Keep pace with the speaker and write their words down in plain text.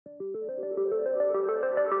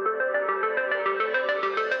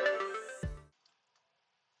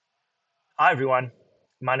Hi everyone,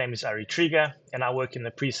 my name is Ari Trigger and I work in the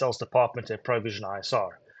pre-sales department at Provision-ISR.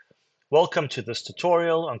 Welcome to this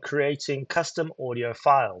tutorial on creating custom audio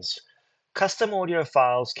files. Custom audio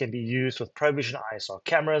files can be used with Provision-ISR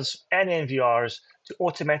cameras and NVRs to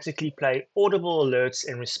automatically play audible alerts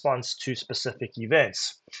in response to specific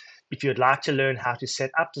events. If you'd like to learn how to set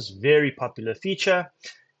up this very popular feature,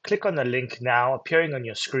 click on the link now appearing on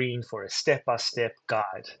your screen for a step-by-step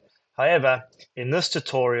guide. However, in this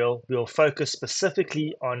tutorial, we'll focus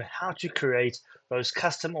specifically on how to create those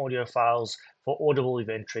custom audio files for audible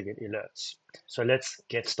event-triggered alerts. So let's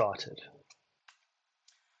get started.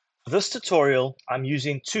 For this tutorial, I'm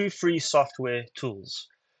using two free software tools.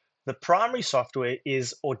 The primary software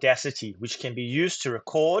is Audacity, which can be used to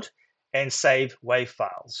record and save WAV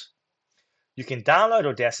files. You can download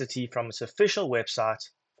Audacity from its official website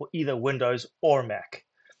for either Windows or Mac.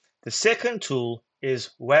 The second tool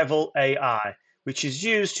is Wavel AI, which is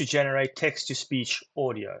used to generate text-to-speech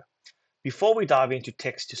audio. Before we dive into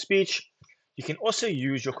text-to-speech, you can also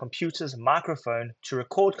use your computer's microphone to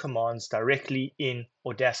record commands directly in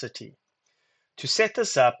Audacity. To set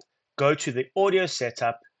this up, go to the Audio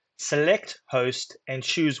Setup, select Host, and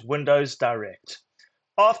choose Windows Direct.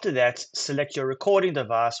 After that, select your recording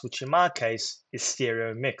device, which in my case is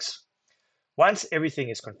Stereo Mix. Once everything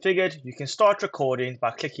is configured, you can start recording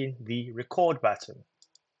by clicking the Record button.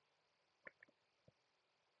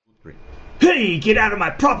 Hey, get out of my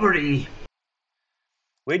property!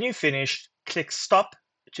 When you've finished, click Stop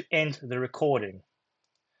to end the recording.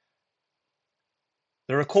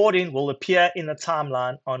 The recording will appear in the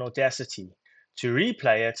timeline on Audacity. To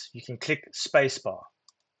replay it, you can click Spacebar.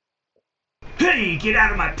 Hey, get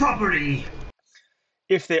out of my property!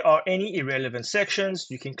 If there are any irrelevant sections,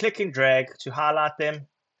 you can click and drag to highlight them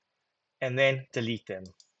and then delete them.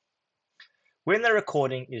 When the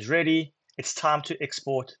recording is ready, it's time to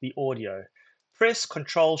export the audio. Press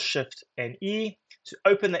Ctrl, Shift, and E to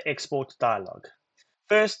open the export dialog.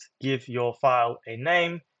 First, give your file a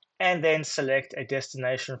name and then select a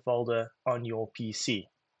destination folder on your PC.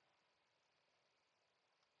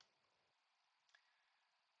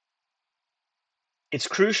 It's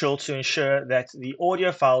crucial to ensure that the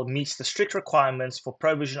audio file meets the strict requirements for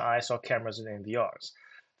Provision-ISR cameras and NVRs.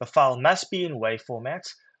 The file must be in WAV format,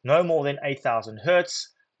 no more than 8000 Hz,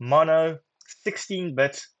 mono,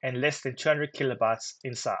 16-bit, and less than 200 kilobytes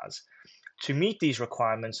in size. To meet these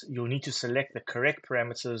requirements, you'll need to select the correct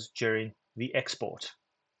parameters during the export.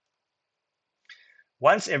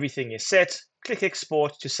 Once everything is set, click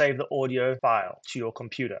Export to save the audio file to your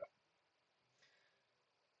computer.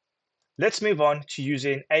 Let's move on to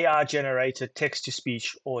using AI-generated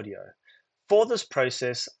text-to-speech audio. For this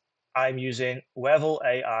process, I'm using Wavel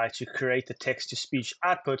AI to create the text-to-speech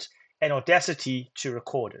output and Audacity to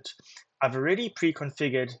record it. I've already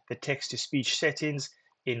pre-configured the text-to-speech settings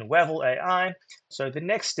in Wavel AI, so the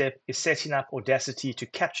next step is setting up Audacity to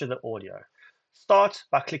capture the audio. Start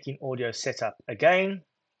by clicking Audio Setup again.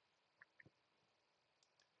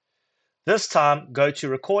 This time, go to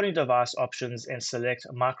Recording Device Options and select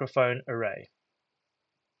Microphone Array.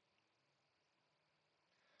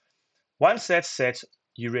 Once that's set,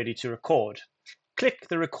 you're ready to record. Click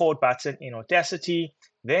the Record button in Audacity,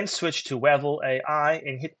 then switch to Wavel AI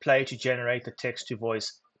and hit play to generate the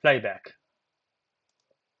text-to-voice playback.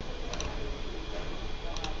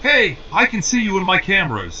 Hey, I can see you in my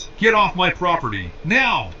cameras. Get off my property,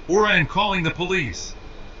 now, or I am calling the police.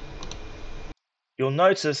 You'll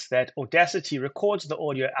notice that Audacity records the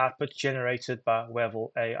audio output generated by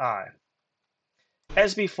Wavel AI.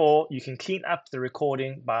 As before, you can clean up the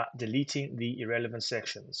recording by deleting the irrelevant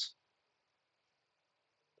sections.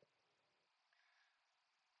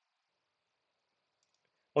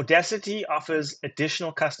 Audacity offers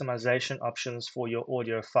additional customization options for your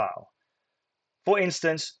audio file. For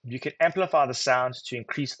instance, you can amplify the sound to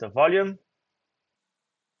increase the volume,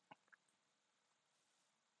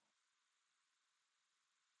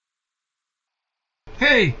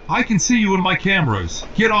 Hey, I can see you in my cameras.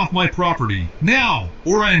 Get off my property, now,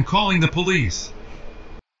 or I am calling the police.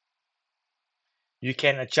 you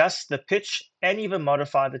can adjust the pitch and even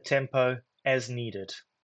modify the tempo as needed.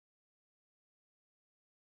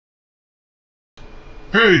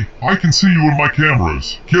 Hey, I can see you in my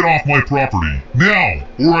cameras. Get off my property, now,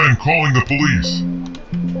 or I am calling the police.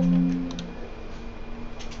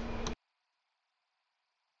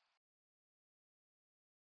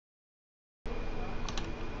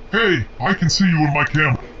 Hey, I can see you in my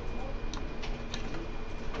camera.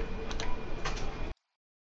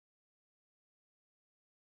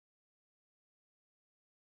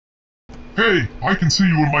 Hey, I can see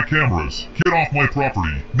you in my cameras. Get off my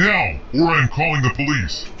property, now, or I am calling the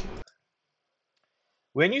police.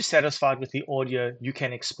 When you're satisfied with the audio, you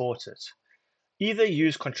can export it. Either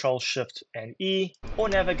use Ctrl-Shift and E or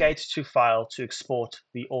navigate to File to export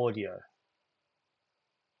the audio.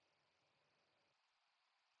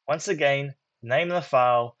 Once again, name the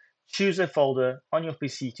file, choose a folder on your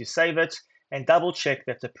PC to save it, and double check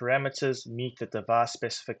that the parameters meet the device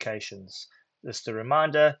specifications. Just a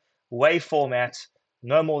reminder, WAV format,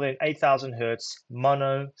 no more than 8000 Hz,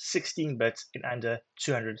 mono, 16-bit in under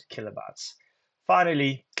 200 kilobytes.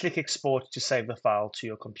 Finally, click Export to save the file to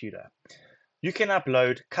your computer. You can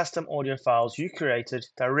upload custom audio files you created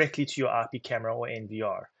directly to your IP camera or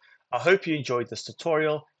NVR. I hope you enjoyed this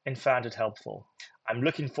tutorial and found it helpful. I'm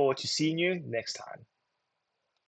looking forward to seeing you next time.